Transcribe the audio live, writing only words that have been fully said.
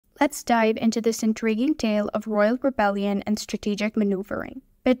Let's dive into this intriguing tale of royal rebellion and strategic maneuvering.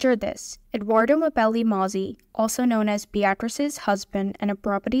 Picture this. Edoardo Mapelli Mozzi, also known as Beatrice's husband and a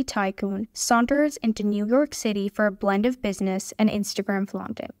property tycoon, saunters into New York City for a blend of business and Instagram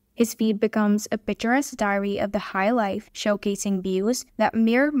flaunting. His feed becomes a picturesque diary of the high life, showcasing views that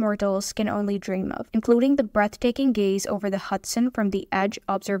mere mortals can only dream of, including the breathtaking gaze over the Hudson from the Edge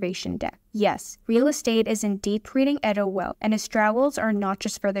observation deck. Yes, real estate is indeed treating Edo well, and his travels are not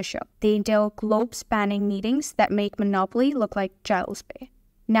just for the show. They entail globe-spanning meetings that make Monopoly look like Child's Play.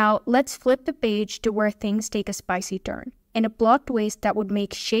 Now, let's flip the page to where things take a spicy turn. In a plot twist that would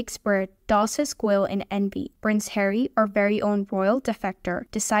make Shakespeare toss his quill in envy, Prince Harry, our very own Royal Defector,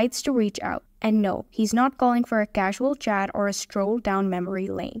 decides to reach out. And no, he's not calling for a casual chat or a stroll down memory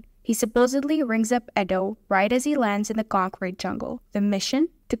lane. He supposedly rings up Edo right as he lands in the concrete jungle. The mission?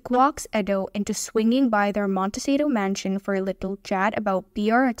 To coax Edo into swinging by their Montecito mansion for a little chat about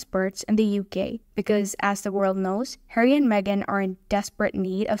PR experts in the UK. Because, as the world knows, Harry and Meghan are in desperate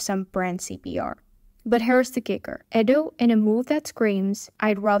need of some brand CPR. But here's the kicker. Edo, in a move that screams,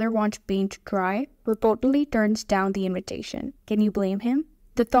 "I'd rather watch paint dry," reportedly turns down the invitation. Can you blame him?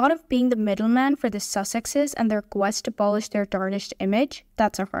 The thought of being the middleman for the Sussexes and their quest to polish their tarnished image?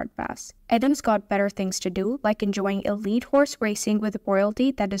 That's a hard pass. Edo's got better things to do, like enjoying elite horse racing with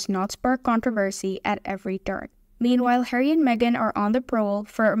royalty that does not spark controversy at every turn. Meanwhile, Harry and Meghan are on the prowl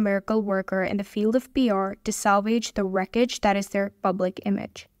for a miracle worker in the field of PR to salvage the wreckage that is their public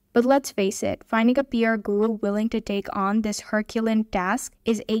image. But let's face it, finding a PR guru willing to take on this Herculean task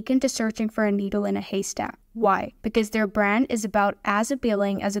is akin to searching for a needle in a haystack. Why? Because their brand is about as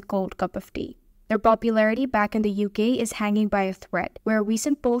appealing as a cold cup of tea. Their popularity back in the UK is hanging by a thread, where a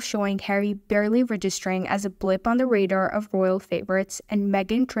recent poll showing Harry barely registering as a blip on the radar of royal favorites and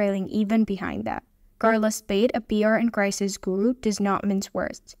Meghan trailing even behind that. Carla Spade, a PR and crisis guru, does not mince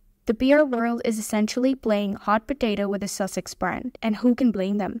words. The PR world is essentially playing hot potato with the Sussex brand, and who can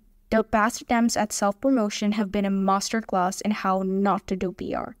blame them? Their past attempts at self-promotion have been a masterclass in how not to do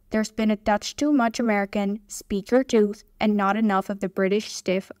PR. There's been a touch too much American, speak your truth, and not enough of the British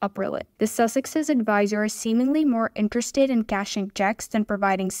stiff upper lip. The Sussexes' advisors, seemingly more interested in cashing checks than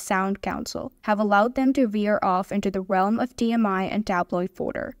providing sound counsel, have allowed them to veer off into the realm of TMI and tabloid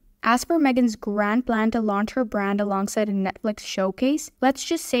fodder. As for Meghan's grand plan to launch her brand alongside a Netflix showcase, let's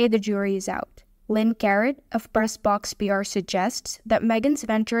just say the jury is out. Lynn Carrot of Pressbox PR suggests that Meghan's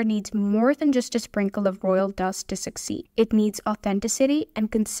venture needs more than just a sprinkle of royal dust to succeed. It needs authenticity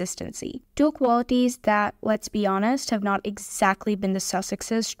and consistency, two qualities that, let's be honest, have not exactly been the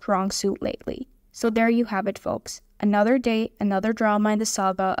Sussexes' strong suit lately. So there you have it, folks. Another day, another drama in the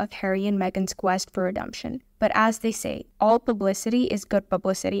saga of Harry and Meghan's quest for redemption. But as they say, all publicity is good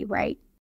publicity, right?